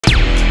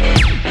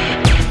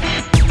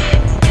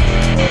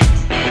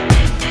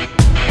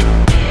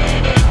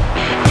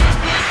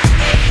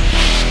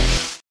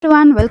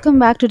everyone, welcome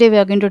back. Today we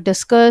are going to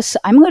discuss,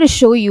 I'm going to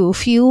show you a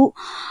few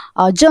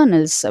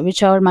journals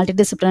which are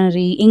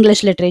multidisciplinary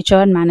English literature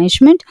and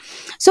management.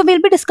 So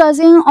we'll be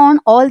discussing on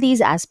all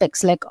these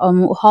aspects like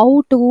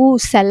how to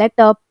select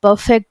a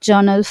perfect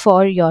journal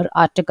for your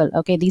article.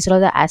 Okay, these are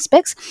the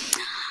aspects.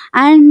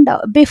 And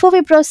before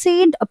we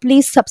proceed,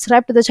 please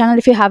subscribe to the channel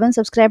if you haven't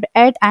subscribed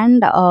yet,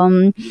 and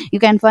you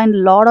can find a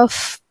lot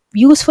of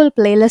useful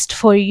playlist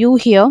for you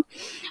here.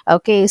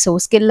 Okay, so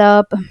skill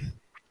up,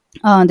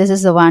 this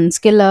is the one,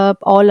 skill up,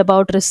 all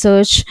about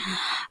research.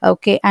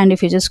 Okay, and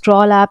if you just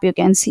scroll up, you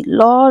can see a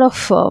lot of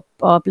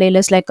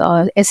playlists like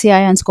SCI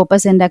and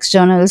Scopus index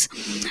journals,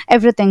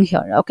 everything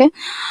here. Okay,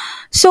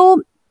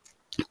 so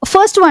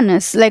first one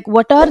is like,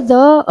 what are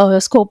the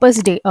Scopus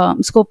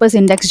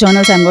index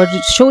journals I'm going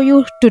to show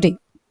you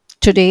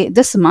today.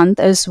 This month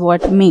is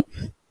what May.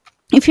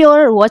 If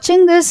you're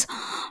watching this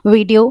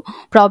video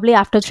probably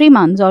after 3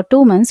 months or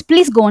 2 months,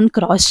 please go and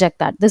cross check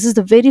that. This is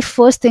the very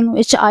first thing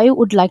which I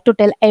would like to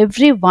tell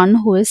everyone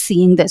who is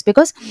seeing this,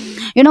 because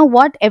you know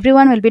what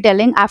everyone will be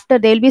telling after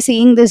they'll be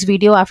seeing this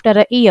video after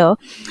a year,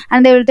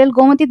 and they will tell,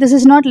 Gomati, this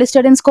is not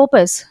listed in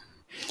Scopus.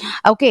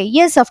 Okay,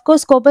 yes, of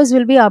course, Scopus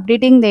will be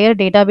updating their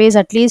database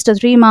at least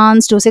 3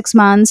 months to 6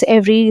 months,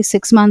 every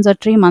 6 months or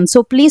 3 months.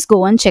 So please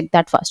go and check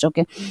that first.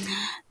 Okay,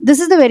 this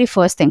is the very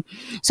first thing.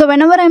 So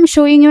whenever I'm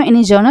showing you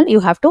any journal, you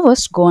have to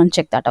first go and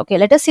check that. Okay,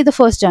 let us see the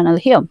first journal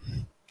here.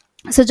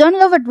 So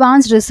Journal of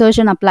Advanced Research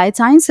in Applied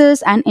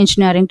Sciences and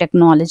Engineering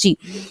Technology.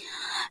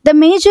 The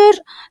major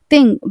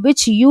thing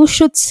which you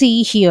should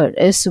see here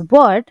is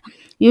what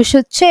you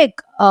should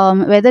check,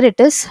 whether it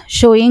is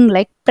showing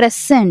like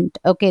present.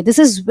 Okay, this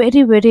is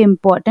very, very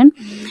important.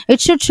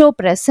 It should show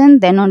present,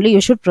 then only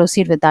you should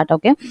proceed with that.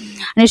 Okay, and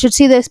you should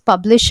see this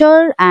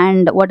publisher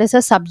and what is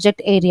the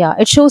subject area.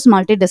 It shows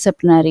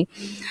multidisciplinary.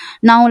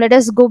 Now let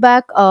us go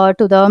back to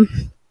the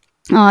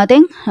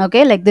thing.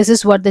 Okay, like this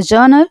is what the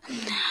journal.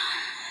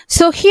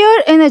 So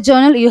here in the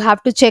journal you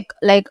have to check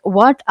like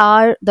what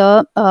are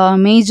the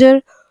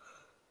major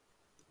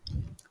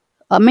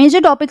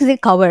topics they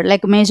cover,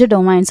 like major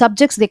domain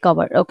subjects they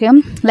cover. Okay,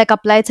 like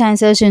applied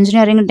sciences,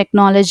 engineering and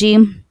technology,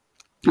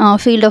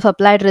 field of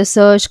applied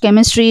research,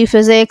 chemistry,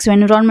 physics,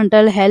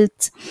 environmental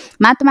health,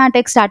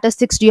 mathematics,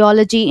 statistics,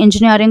 geology,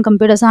 engineering,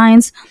 computer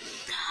science,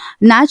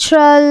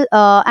 natural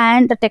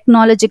and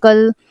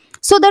technological.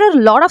 So there are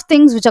a lot of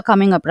things which are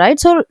coming up, right?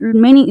 So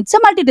many, it's a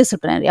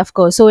multidisciplinary, of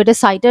course. So it is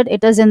cited,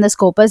 it is in the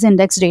Scopus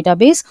index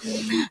database.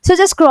 So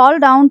just scroll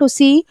down to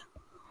see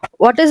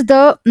what is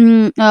the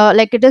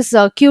like it is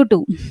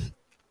Q2.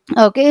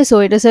 Okay, so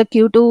it is a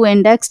Q2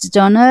 indexed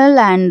journal,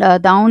 and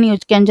down you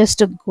can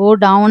just go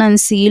down and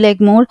see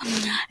like more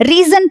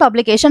recent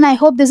publication. I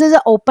hope this is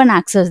a open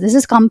access. This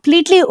is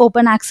completely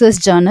open access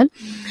journal,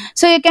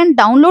 so you can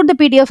download the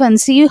PDF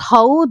and see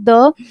how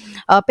the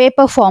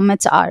paper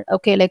formats are.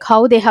 Okay, like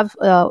how they have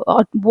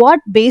on what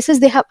basis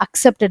they have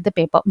accepted the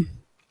paper.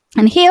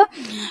 And here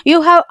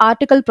you have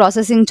article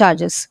processing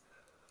charges.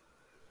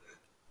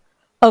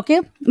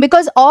 Okay,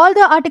 because all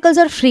the articles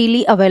are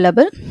freely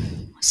available,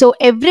 so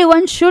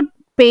everyone should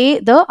pay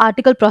the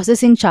article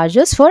processing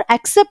charges for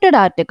accepted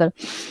article.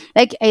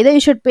 Like either you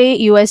should pay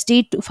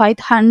USD to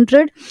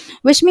 500,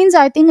 which means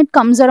I think it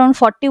comes around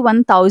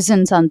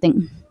 41,000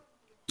 something.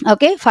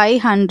 Okay,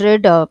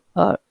 $500.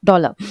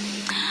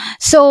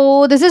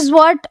 So this is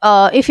what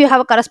if you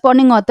have a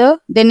corresponding author,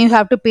 then you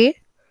have to pay,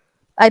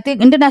 I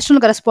think,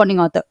 international corresponding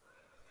author.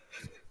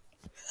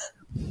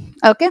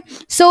 Okay,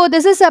 so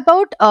this is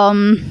about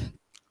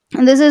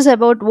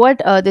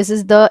what this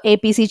is the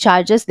APC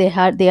charges they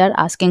are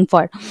asking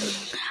for.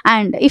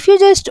 And if you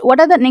just, what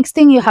are the next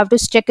thing you have to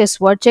check is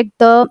what, check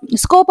the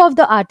scope of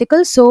the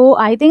article. So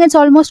I think it's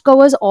almost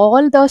covers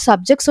all the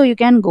subjects, so you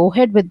can go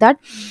ahead with that.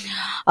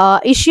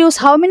 Issues,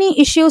 how many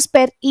issues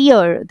per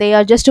year they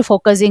are just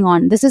focusing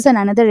on. This is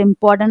another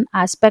important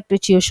aspect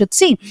which you should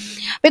see,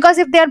 because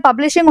if they are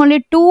publishing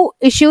only 2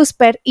 issues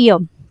per year,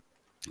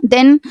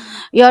 then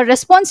your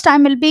response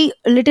time will be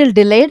a little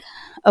delayed.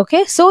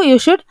 Okay, so you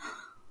should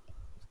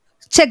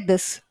check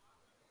this.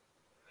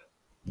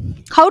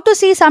 How to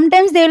see,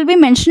 sometimes they will be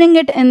mentioning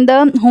it in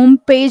the home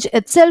page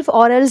itself,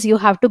 or else you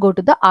have to go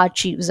to the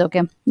archives.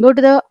 Okay, go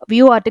to the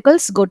view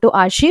articles, go to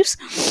archives,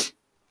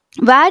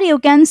 where you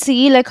can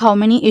see like how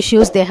many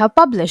issues they have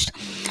published.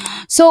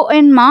 So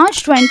in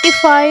March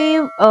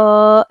 25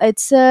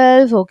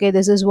 itself, okay,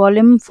 this is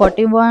volume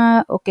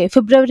 41. Okay,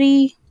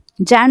 February,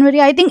 January,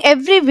 I think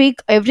every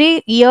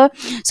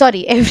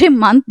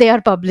month they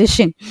are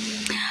publishing.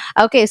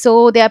 Okay,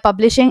 so they are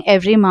publishing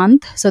every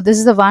month. So this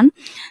is the one.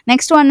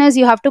 Next one is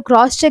you have to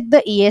cross check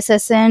the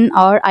ESSN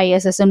or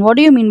ISSN. What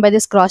do you mean by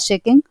this cross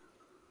checking?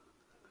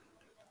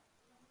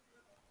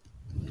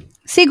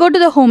 See, go to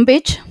the home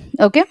page.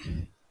 Okay,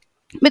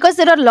 because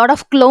there are a lot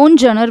of clone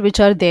journal which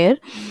are there.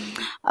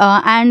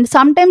 And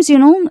sometimes, you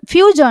know,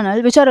 few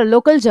journal which are a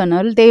local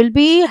journal, they will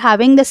be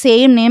having the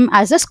same name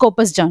as the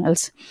Scopus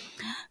journals.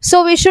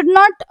 So we should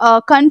not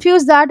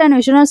confuse that, and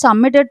we should not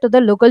submit it to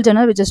the local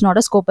journal which is not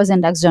a Scopus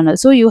index journal.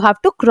 So you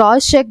have to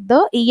cross check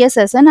the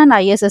ESSN and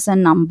ISSN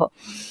number.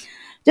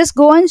 Just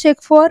go and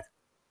check for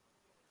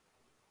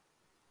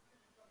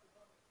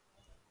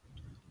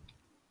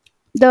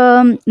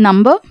the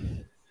number.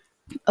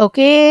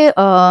 Okay,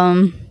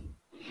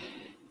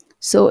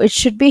 so it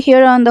should be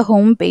here on the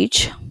home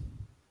page.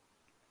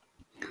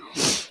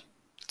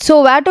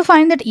 So where to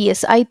find that?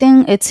 Yes, I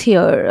think it's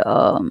here.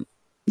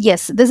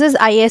 Yes, this is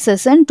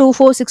ISSN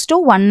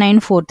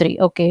 24621943.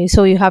 Okay,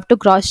 so you have to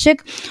cross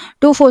check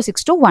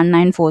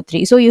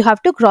 24621943. So you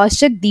have to cross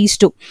check these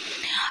two.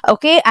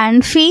 Okay,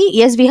 and fee,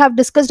 yes, we have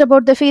discussed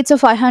about the fee. It's a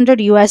 500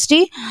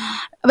 USD.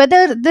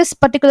 Whether this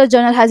particular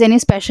journal has any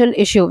special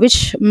issue,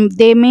 which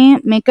they may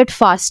make it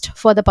fast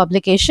for the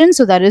publication,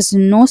 so there is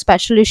no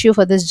special issue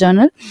for this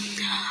journal.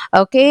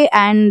 Okay,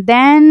 and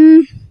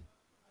then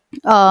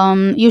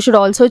you should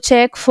also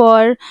check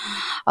for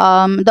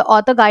the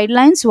author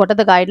guidelines. What are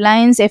the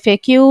guidelines,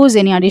 FAQs,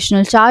 any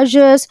additional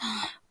charges,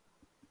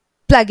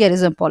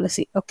 plagiarism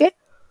policy. Okay,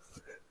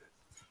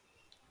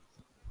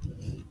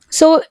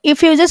 so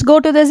if you just go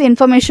to this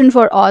information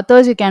for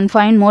authors, you can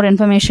find more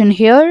information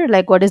here,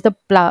 like what is the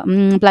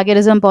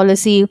plagiarism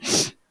policy,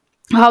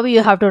 how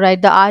you have to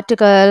write the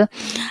article.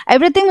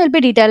 Everything will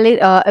be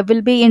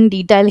will be in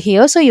detail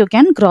here, so you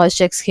can cross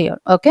checks here.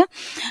 Okay,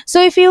 so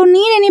if you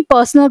need any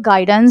personal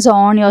guidance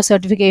on your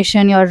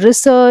certification, your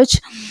research,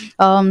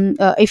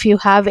 if you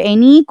have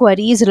any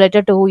queries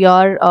related to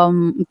your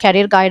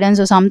career guidance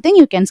or something,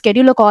 you can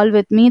schedule a call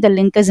with me. The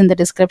link is in the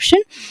description.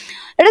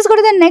 Let us go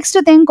to the next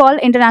thing called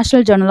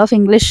International Journal of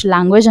English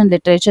Language and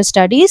Literature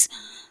Studies.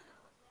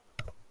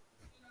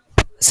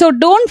 So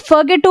don't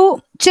forget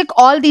to check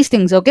all these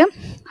things. Okay,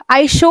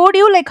 I showed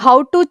you like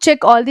how to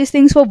check all these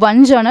things for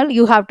one journal.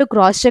 You have to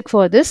cross check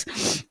for this.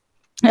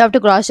 You have to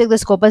cross check the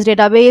Scopus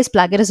database,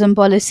 plagiarism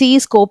policy,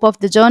 scope of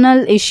the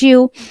journal,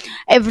 issue,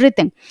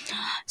 everything.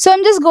 So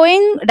I'm just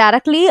going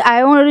directly.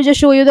 I wanted to just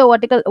show you the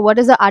article, what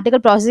is the article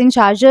processing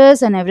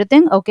charges and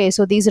everything. Okay,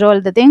 so these are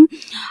all the thing.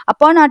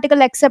 Upon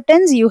article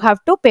acceptance, you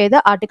have to pay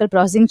the article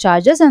processing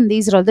charges, and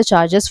these are all the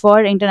charges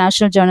for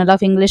International Journal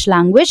of English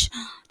Language,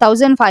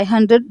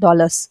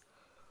 $1,500.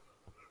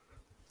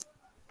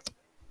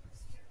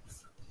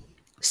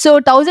 So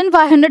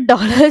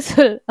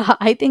 $1,500,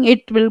 I think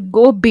it will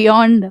go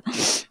beyond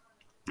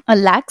a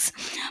lakhs.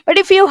 But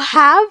if you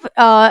have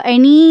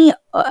any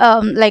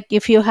like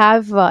if you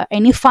have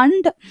any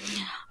fund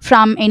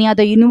from any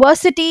other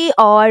university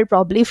or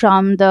probably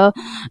from the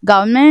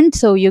government,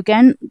 so you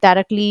can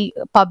directly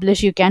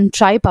publish, you can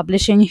try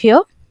publishing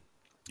here.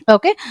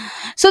 Okay,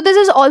 so this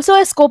is also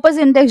a Scopus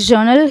Index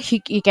journal.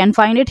 You can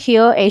find it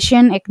here,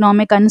 Asian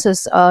Economic and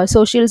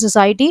Social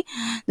Society.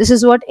 This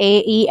is what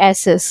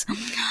AES is.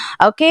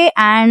 Okay,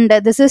 and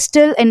this is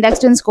still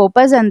indexed in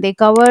Scopus, and they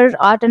cover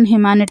art and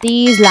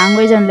humanities,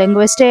 language and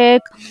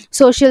linguistic,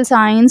 social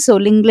science, so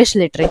English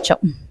literature.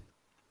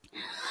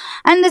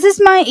 And this is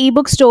my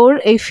ebook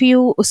store. If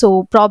you,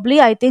 so probably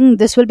I think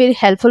this will be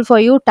helpful for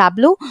you,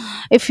 Tableau.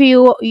 If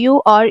you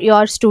or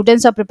your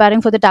students are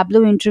preparing for the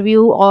Tableau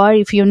interview, or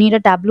if you need a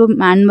Tableau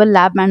manual,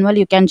 lab manual,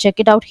 you can check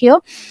it out here.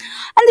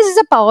 And this is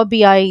a Power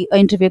BI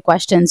interview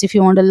questions. If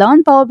you want to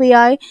learn Power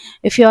BI,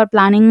 if you are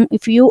planning,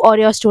 if you or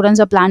your students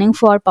are planning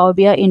for Power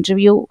BI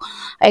interview,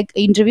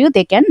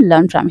 they can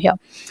learn from here.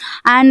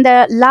 And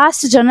the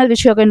last journal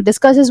which we are going to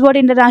discuss is what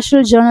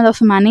International Journal of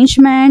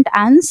Management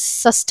and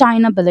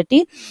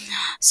Sustainability.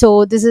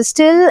 So this is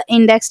still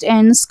indexed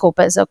in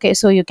Scopus. Okay,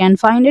 so you can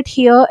find it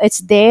here.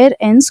 It's there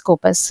in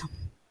Scopus.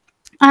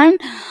 And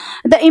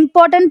the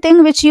important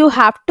thing which you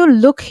have to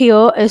look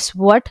here is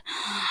what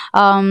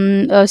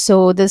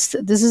so this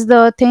is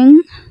the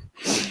thing.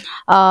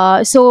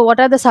 So what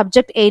are the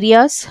subject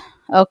areas?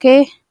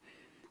 Okay,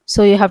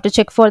 so you have to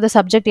check for the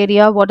subject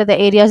area, what are the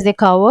areas they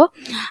cover.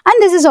 And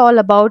this is all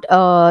about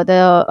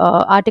the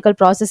article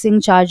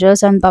processing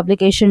charges and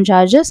publication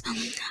charges.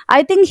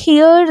 I think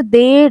here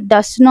they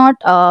does not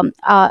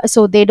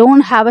so they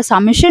don't have a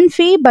submission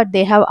fee, but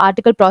they have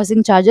article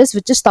processing charges,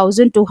 which is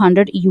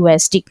 1,200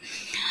 USD.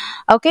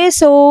 Okay,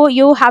 so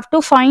you have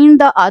to find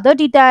the other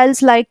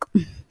details, like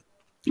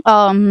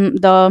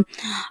the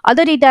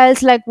other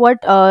details like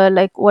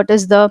what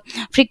is the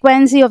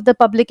frequency of the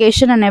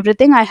publication and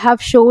everything. I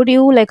have showed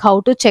you like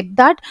how to check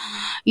that.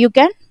 You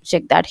can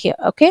check that here.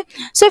 Okay,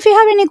 so if you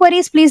have any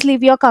queries, please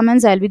leave your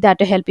comments. I'll be there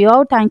to help you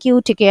out. Thank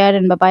you, take care,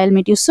 and bye bye. I'll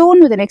meet you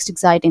soon with the next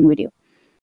exciting video.